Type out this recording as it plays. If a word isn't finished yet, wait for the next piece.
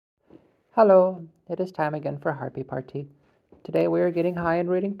Hello, it is time again for Harpy Party. Today we are getting high and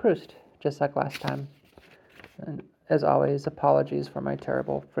reading Proust, just like last time. And as always, apologies for my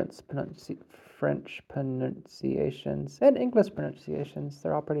terrible French pronunciations and English pronunciations.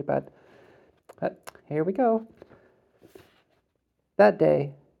 They're all pretty bad. But here we go. That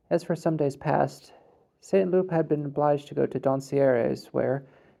day, as for some days past, St. Loup had been obliged to go to Doncieres, where,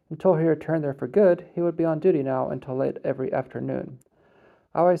 until he returned there for good, he would be on duty now until late every afternoon.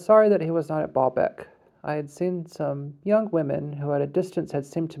 I was sorry that he was not at Baalbec. I had seen some young women who at a distance had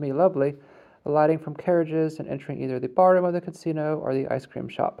seemed to me lovely, alighting from carriages and entering either the barroom of the casino or the ice cream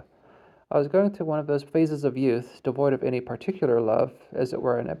shop. I was going through one of those phases of youth, devoid of any particular love, as it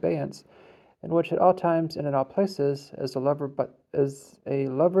were in abeyance, in which at all times and in all places, as a lover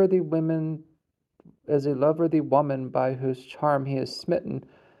the woman by whose charm he is smitten.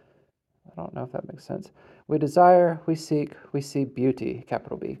 I don't know if that makes sense. We desire, we seek, we see beauty,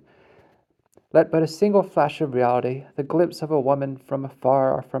 capital B. Let but a single flash of reality, the glimpse of a woman from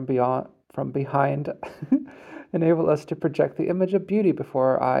afar or from behind, enable us to project the image of beauty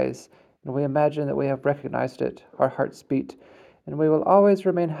before our eyes, and we imagine that we have recognized it, our hearts beat, and we will always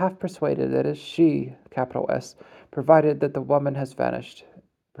remain half persuaded that it is she, capital S, provided that the woman has vanished.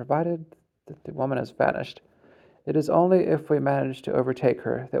 Provided that the woman has vanished. It is only if we manage to overtake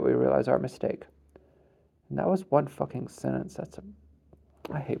her that we realize our mistake. And that was one fucking sentence.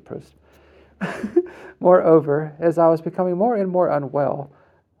 I hate Proust. Moreover, as I was becoming more and more unwell,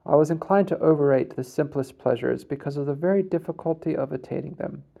 I was inclined to overrate the simplest pleasures because of the very difficulty of attaining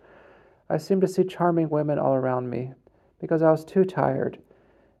them. I seemed to see charming women all around me, because I was too tired,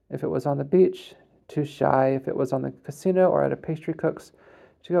 if it was on the beach, too shy, if it was on the casino or at a pastry cook's,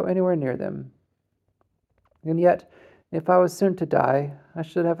 to go anywhere near them. And yet, if I was soon to die, I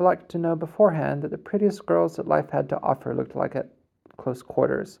should have liked to know beforehand that the prettiest girls that life had to offer looked like at close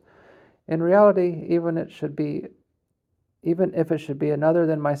quarters. In reality, even if it should be another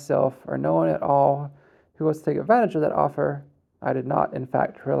than myself, or no one at all who was to take advantage of that offer, I did not, in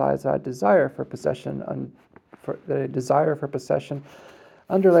fact, realize that a desire for possession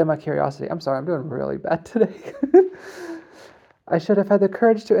underlay my curiosity. I'm sorry, I'm doing really bad today. I should have had the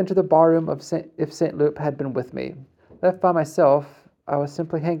courage to enter the barroom if St. Loup had been with me. Left by myself, I was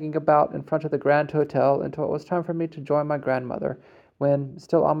simply hanging about in front of the Grand Hotel until it was time for me to join my grandmother, when,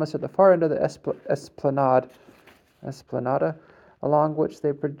 still almost at the far end of the esplanada, along which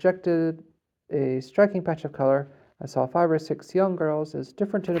they projected a striking patch of color, I saw 5 or 6 young girls, as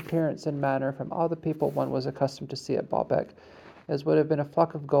different in appearance and manner from all the people one was accustomed to see at Baalbec, as would have been a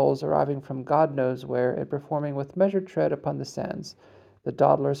flock of gulls arriving from God knows where and performing with measured tread upon the sands, the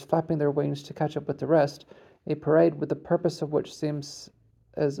dawdlers flapping their wings to catch up with the rest, a parade with the purpose of which seems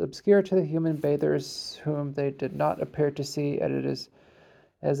as obscure to the human bathers whom they did not appear to see as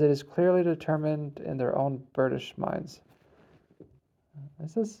it is clearly determined in their own birdish minds.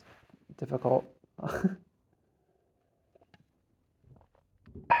 This is difficult.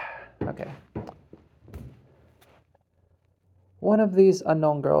 Okay. One of these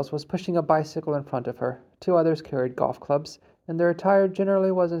unknown girls was pushing a bicycle in front of her. 2 others carried golf clubs, and their attire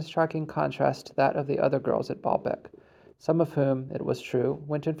generally was in striking contrast to that of the other girls at Baalbec, some of whom, it was true,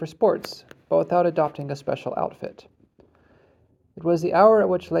 went in for sports, but without adopting a special outfit. It was the hour at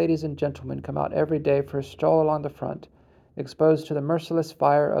which ladies and gentlemen come out every day for a stroll along the front, exposed to the merciless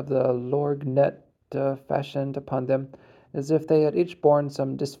fire of the lorgnette fashioned upon them, as if they had each borne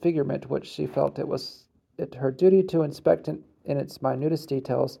some disfigurement which she felt it her duty to inspect in its minutest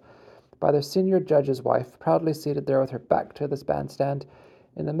details, by their senior judge's wife, proudly seated there with her back to the bandstand,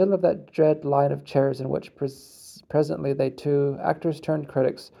 in the middle of that dread line of chairs in which presently they two, actors turned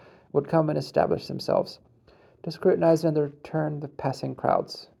critics, would come and establish themselves, to scrutinize in their turn the passing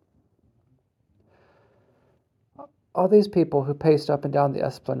crowds. All these people who paced up and down the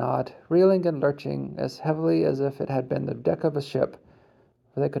esplanade, reeling and lurching as heavily as if it had been the deck of a ship,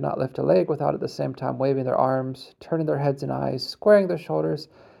 for they could not lift a leg without at the same time waving their arms, turning their heads and eyes, squaring their shoulders,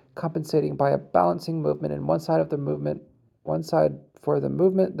 compensating by a balancing movement in one side for the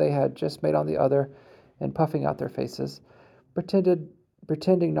movement they had just made on the other, and puffing out their faces,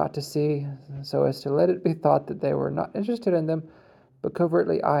 pretending not to see, so as to let it be thought that they were not interested in them, but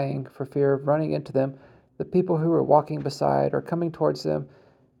covertly eyeing, for fear of running into them, the people who were walking beside or coming towards them,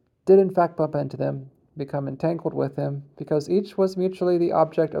 did in fact bump into them, become entangled with them, because each was mutually the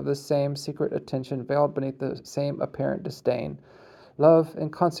object of the same secret attention veiled beneath the same apparent disdain, love,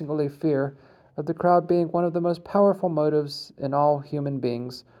 and consequently fear, of the crowd being one of the most powerful motives in all human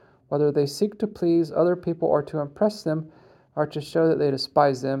beings, whether they seek to please other people or to impress them, or to show that they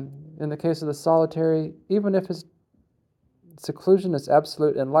despise them. In the case of the solitary, even if his seclusion is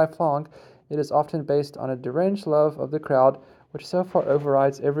absolute and lifelong, it is often based on a deranged love of the crowd, which so far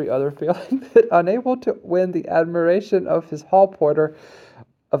overrides every other feeling that, unable to win the admiration of his hall porter,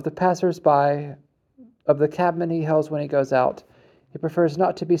 of the passers-by, of the cabman he hails when he goes out, he prefers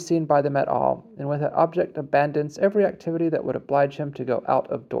not to be seen by them at all, and with that object abandons every activity that would oblige him to go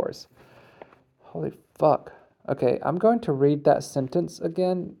out of doors. Holy fuck. Okay, I'm going to read that sentence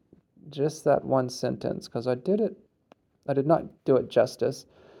again, just that one sentence, because I did not do it justice,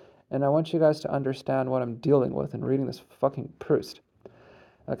 and I want you guys to understand what I'm dealing with in reading this fucking Proust.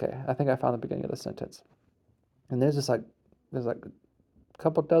 Okay, I think I found the beginning of the sentence. And there's a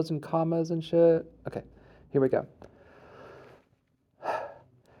couple dozen commas and shit. Okay, here we go.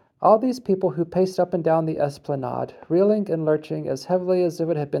 All these people who paced up and down the esplanade, reeling and lurching as heavily as if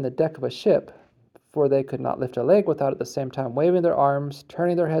it had been the deck of a ship, for they could not lift a leg without at the same time waving their arms,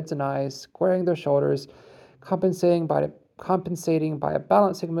 turning their heads and eyes, squaring their shoulders, compensating by a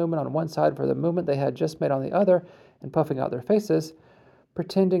balancing movement on one side for the movement they had just made on the other, and puffing out their faces,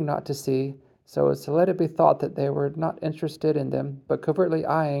 pretending not to see, so as to let it be thought that they were not interested in them, but covertly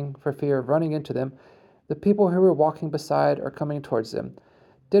eyeing, for fear of running into them, the people who were walking beside or coming towards them,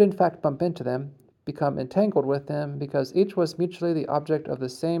 did in fact bump into them, become entangled with them, because each was mutually the object of the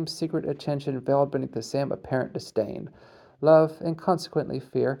same secret attention veiled beneath the same apparent disdain, love, and consequently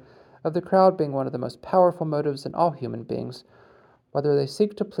fear, of the crowd being one of the most powerful motives in all human beings, whether they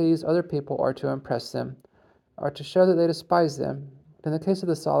seek to please other people or to impress them, or to show that they despise them. In the case of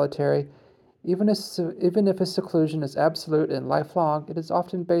the solitary, even if his seclusion is absolute and lifelong, it is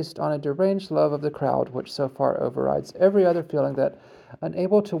often based on a deranged love of the crowd, which so far overrides every other feeling that,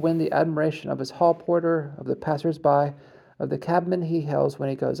 unable to win the admiration of his hall porter, of the passers-by, of the cabman he hails when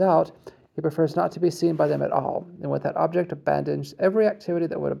he goes out, he prefers not to be seen by them at all, and with that object abandons every activity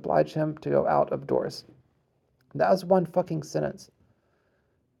that would oblige him to go out of doors. That was one fucking sentence.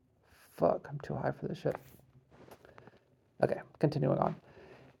 Fuck, I'm too high for this shit. Okay, continuing on.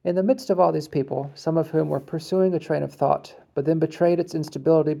 In the midst of all these people, some of whom were pursuing a train of thought, but then betrayed its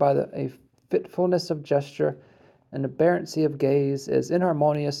instability by a fitfulness of gesture, an aberrancy of gaze as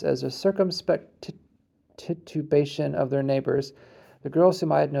inharmonious as a circumspect titubation of their neighbors, the girls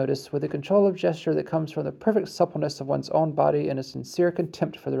whom I had noticed, with the control of gesture that comes from the perfect suppleness of one's own body and a sincere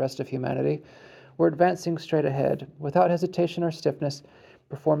contempt for the rest of humanity, were advancing straight ahead, without hesitation or stiffness,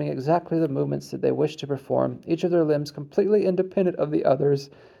 performing exactly the movements that they wished to perform, each of their limbs completely independent of the others,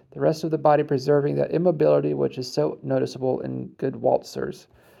 the rest of the body preserving that immobility which is so noticeable in good waltzers.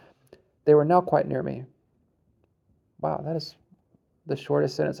 They were now quite near me. Wow, that is the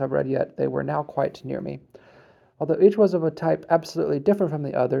shortest sentence I've read yet. They were now quite near me. Although each was of a type absolutely different from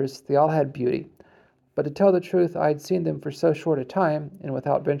the others, they all had beauty. But to tell the truth, I had seen them for so short a time, and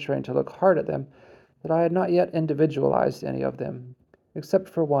without venturing to look hard at them, that I had not yet individualized any of them, except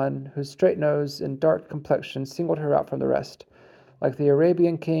for one whose straight nose and dark complexion singled her out from the rest. Like the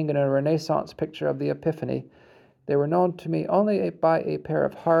Arabian king in a Renaissance picture of the Epiphany, they were known to me only by a pair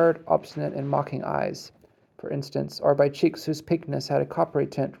of hard, obstinate, and mocking eyes, for instance, or by cheeks whose pinkness had a coppery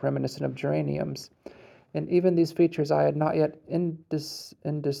tint reminiscent of geraniums. And even these features I had not yet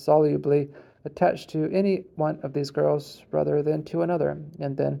indissolubly attached to any one of these girls rather than to another,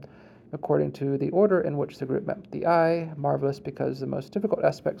 and then, according to the order in which the group met the eye, marvelous because the most difficult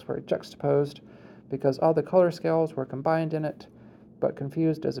aspects were juxtaposed, because all the color scales were combined in it, but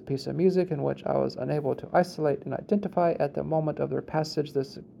confused as a piece of music in which I was unable to isolate and identify at the moment of their passage the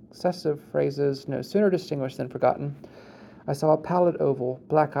successive phrases no sooner distinguished than forgotten. I saw a pallid oval,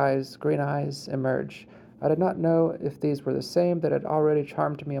 black eyes, green eyes emerge. I did not know if these were the same that had already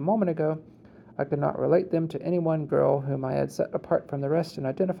charmed me a moment ago. I could not relate them to any one girl whom I had set apart from the rest and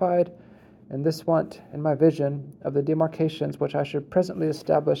identified, and this want, in my vision, of the demarcations which I should presently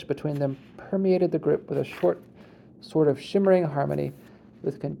establish between them permeated the group with a sort of shimmering harmony,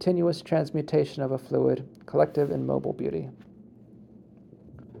 with continuous transmutation of a fluid, collective and mobile beauty.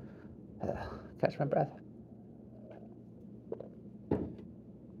 Catch my breath.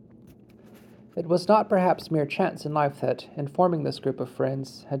 It was not perhaps mere chance in life that, in forming this group of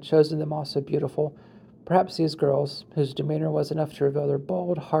friends, had chosen them all so beautiful. Perhaps these girls, whose demeanor was enough to reveal their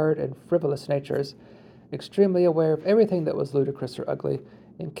bold, hard, and frivolous natures, extremely aware of everything that was ludicrous or ugly,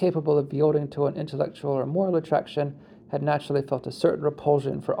 incapable of yielding to an intellectual or moral attraction, had naturally felt a certain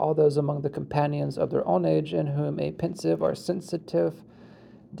repulsion for all those among the companions of their own age in whom a pensive or sensitive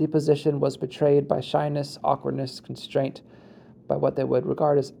disposition was betrayed by shyness, awkwardness, constraint, by what they would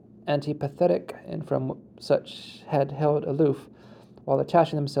regard as antipathetic, and from such had held aloof, while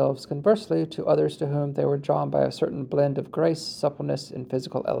attaching themselves conversely to others to whom they were drawn by a certain blend of grace, suppleness, and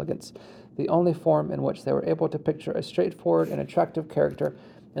physical elegance, the only form in which they were able to picture a straightforward and attractive character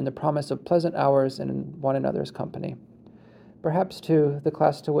in the promise of pleasant hours in one another's company. Perhaps, too, the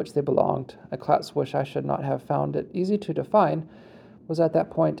class to which they belonged, a class which I should not have found it easy to define, was at that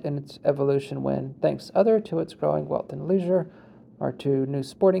point in its evolution when, thanks either to its growing wealth and leisure, or to new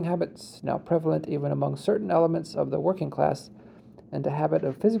sporting habits, now prevalent even among certain elements of the working class, and a habit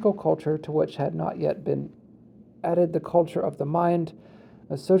of physical culture to which had not yet been added the culture of the mind,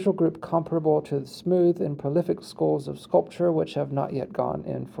 a social group comparable to the smooth and prolific schools of sculpture which have not yet gone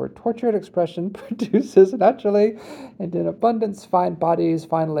in for tortured expression, produces naturally and in abundance fine bodies,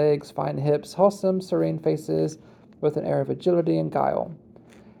 fine legs, fine hips, wholesome, serene faces, with an air of agility and guile.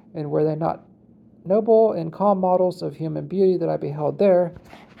 And were they not noble and calm models of human beauty that I beheld there,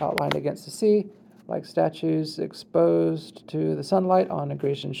 outlined against the sea, like statues exposed to the sunlight on a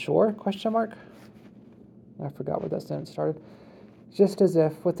Grecian shore? Question mark. I forgot where that sentence started. Just as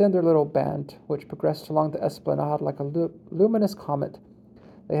if, within their little band, which progressed along the esplanade like a luminous comet,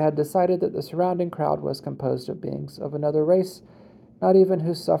 they had decided that the surrounding crowd was composed of beings of another race, not even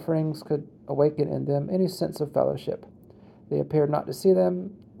whose sufferings could awaken in them any sense of fellowship. They appeared not to see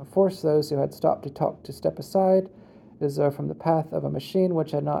them, forced those who had stopped to talk to step aside, as though from the path of a machine which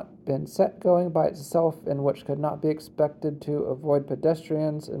had not been set going by itself and which could not be expected to avoid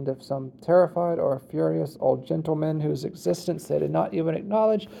pedestrians, and of some terrified or furious old gentleman whose existence they did not even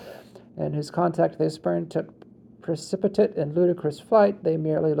acknowledge, and whose contact they spurned took precipitate and ludicrous flight, they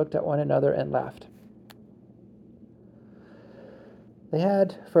merely looked at one another and laughed. They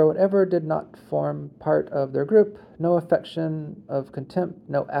had, for whatever did not form part of their group, no affectation of contempt.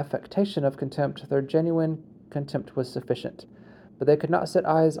 Their genuine contempt was sufficient. But they could not set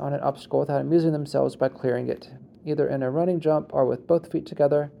eyes on an obstacle without amusing themselves by clearing it, either in a running jump or with both feet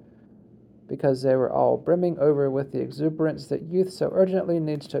together, because they were all brimming over with the exuberance that youth so urgently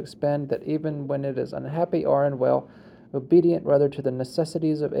needs to expend that even when it is unhappy or unwell, obedient rather to the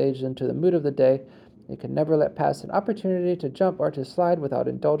necessities of age than to the mood of the day, it can never let pass an opportunity to jump or to slide without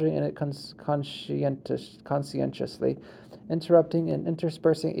indulging in it conscientiously, interrupting and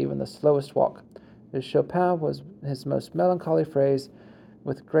interspersing even the slowest walk. As Chopin was his most melancholy phrase,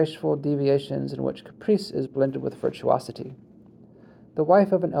 with graceful deviations in which caprice is blended with virtuosity. The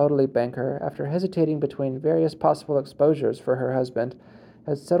wife of an elderly banker, after hesitating between various possible exposures for her husband,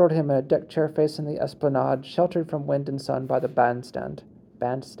 had settled him in a deck chair facing the esplanade, sheltered from wind and sun by the bandstand.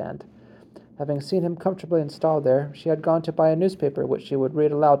 Having seen him comfortably installed there, she had gone to buy a newspaper which she would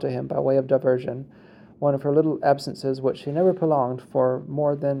read aloud to him by way of diversion, one of her little absences which she never prolonged for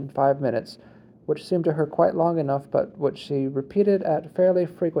more than 5 minutes, which seemed to her quite long enough, but which she repeated at fairly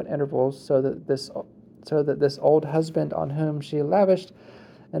frequent intervals, so that this old husband, on whom she lavished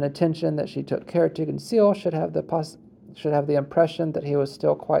an attention that she took care to conceal, should have the impression that he was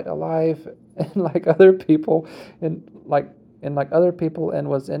still quite alive and like other people, and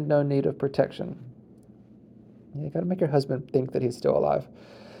was in no need of protection. You got to make your husband think that he's still alive.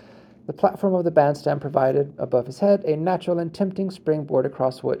 The platform of the bandstand provided, above his head, a natural and tempting springboard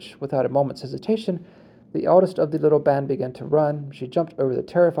across which, without a moment's hesitation, the eldest of the little band began to run. She jumped over the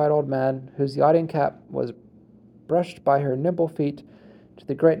terrified old man, whose yachting cap was brushed by her nimble feet, to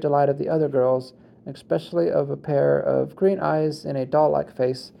the great delight of the other girls, especially of a pair of green eyes in a doll-like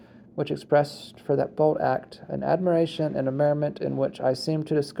face, which expressed for that bold act an admiration and a merriment in which I seemed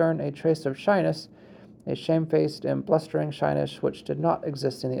to discern a trace of shyness, a shamefaced and blustering shyness which did not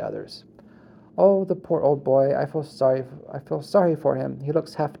exist in the others. "Oh, the poor old boy! I feel sorry for him. He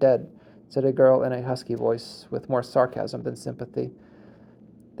looks half dead," said a girl in a husky voice, with more sarcasm than sympathy.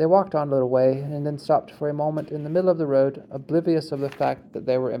 They walked on a little way, and then stopped for a moment in the middle of the road, oblivious of the fact that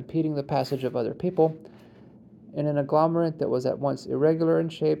they were impeding the passage of other people, in an agglomerate that was at once irregular in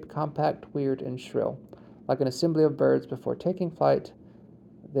shape, compact, weird, and shrill, like an assembly of birds before taking flight.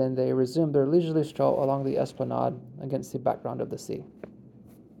 Then they resumed their leisurely stroll along the esplanade against the background of the sea.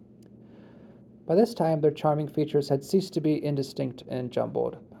 By this time their charming features had ceased to be indistinct and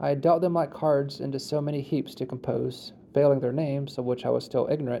jumbled. I had dealt them like cards into so many heaps to compose, failing their names, of which I was still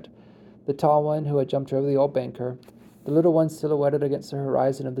ignorant, the tall one who had jumped over the old banker, the little one silhouetted against the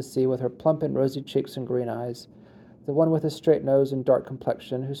horizon of the sea with her plump and rosy cheeks and green eyes, the one with a straight nose and dark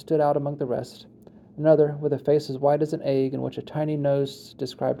complexion who stood out among the rest, another with a face as white as an egg in which a tiny nose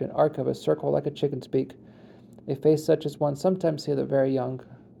described an arc of a circle like a chicken's beak, a face such as one sometimes sees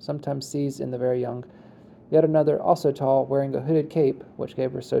in the very young, yet another, also tall, wearing a hooded cape, which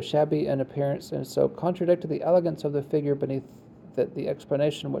gave her so shabby an appearance and so contradicted the elegance of the figure beneath that the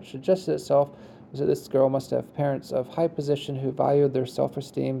explanation which suggested itself was that this girl must have parents of high position who valued their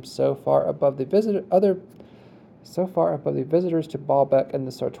self-esteem so far above the So far above the visitors to Baalbek and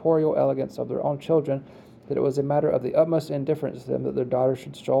the sartorial elegance of their own children that it was a matter of the utmost indifference to them that their daughters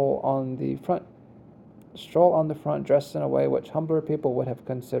should stroll on the front dressed in a way which humbler people would have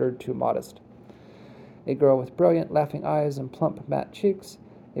considered too modest. A girl with brilliant, laughing eyes and plump, matte cheeks,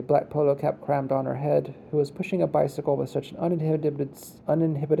 a black polo cap crammed on her head, who was pushing a bicycle with such an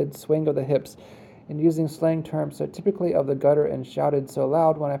uninhibited swing of the hips and using slang terms so typically of the gutter and shouted so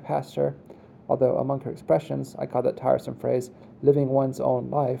loud when I passed her, although among her expressions, I call that tiresome phrase, living one's own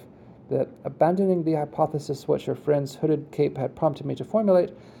life, that, abandoning the hypothesis which her friend's hooded cape had prompted me to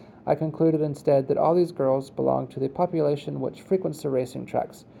formulate, I concluded instead that all these girls belonged to the population which frequents the racing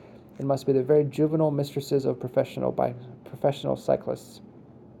tracks, and must be the very juvenile mistresses of professional cyclists.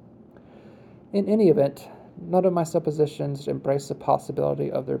 In any event, none of my suppositions embrace the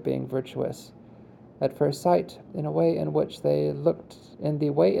possibility of their being virtuous. At first sight, in the way in which they looked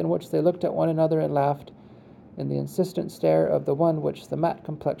at one another and laughed, in the insistent stare of the one with the matte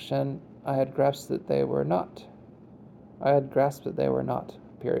complexion, I had grasped that they were not.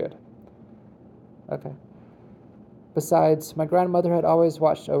 Period. Okay. Besides, my grandmother had always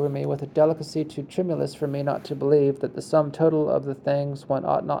watched over me with a delicacy too tremulous for me not to believe that the sum total of the things one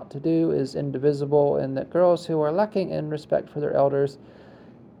ought not to do is indivisible, and that girls who are lacking in respect for their elders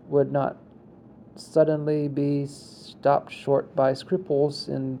would not suddenly be stopped short by scruples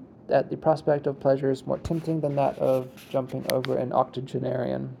at the prospect of pleasures more tempting than that of jumping over an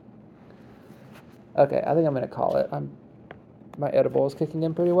octogenarian. Okay, I think I'm going to call it. My edible is kicking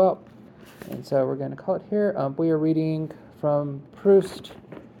in pretty well. And so we're going to call it here. We are reading from Proust,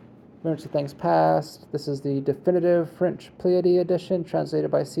 Remembrance of Things Past. This is the definitive French Pleiade edition, translated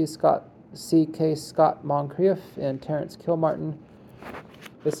by C.K. Scott Moncrieff and Terence Kilmartin.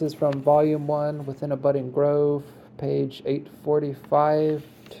 This is from Volume 1, Within a Budding Grove, page 845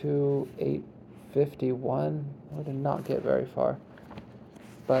 to 851. We did not get very far.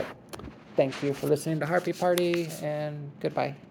 But thank you for listening to Harpy Party, and goodbye.